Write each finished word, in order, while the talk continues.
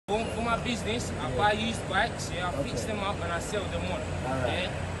my business. I buy used bikes, yeah, I fix them up and I sell them on. Yeah.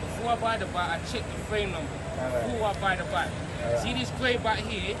 Before I buy the bike, I check the frame number. Before I buy the bike. See this grey bike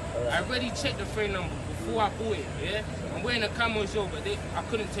here? I already checked the frame number before I bought it, yeah? I'm wearing a camo show, but I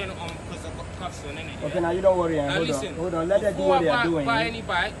couldn't turn it on because I've got cuffs on, innit? Yeah? Okay, now you don't worry. Now Hold on, let them do what they are doing. Before I buy any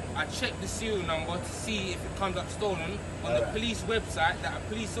bike, I check the serial number to see if it comes up stolen on the police website that a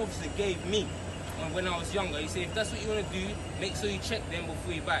police officer gave me when I was younger. He said, if that's what you want to do, make sure you check them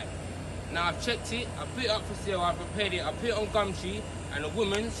before you buy it. Now I've checked it, I put it up for sale, I've repaired it, I put it on Gumtree, and a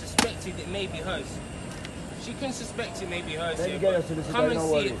woman suspected it may be hers. She can suspect it may be hers, yeah, but come and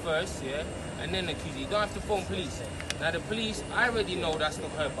see it first, yeah, and then accuse it. You don't have to phone police. Now the police, I already know that's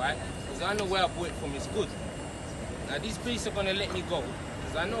not her bike, because I know where I bought it from, it's good. Now these police are going to let me go,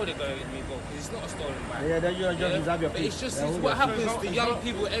 because I know they're going to let me go, because it's not a stolen bike. Yeah, then you just have your but it's just it's what happens to young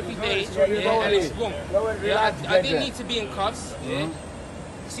people every day, yeah, and it's wrong. Yeah, I didn't need to be in cuffs, yeah.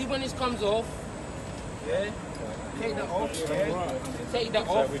 See when this comes off, yeah. Take that off, yeah. Take that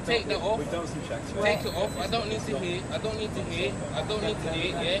off, take that off. Take it off. I don't need to hear. I don't need to hear. I don't need to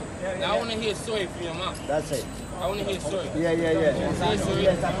hear, yeah. Now I want to hear sorry from your mouth. That's it. I want to hear sorry. Yeah. Say sorry.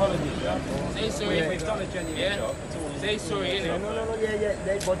 Yes, apology. Say sorry. We've done a genuine job. Say sorry, innit? No,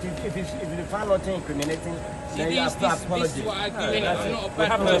 yeah. But if you find nothing incriminating, then you have to apologize. This is what I do, innit? I'm not a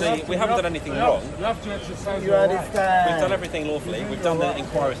bad person. We haven't done anything wrong. You have to exercise. You understand? We've done everything lawfully. We've done the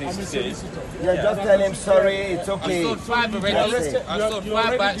inquiries needs to do. Yeah, just tell him sorry, it's okay. I sold 5 already. I sold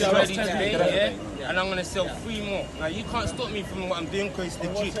 5 bikes already today, yeah? And I'm going to sell 3 more. Now, you can't stop me from what I'm doing because it's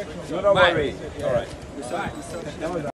legit. No, don't worry. All right.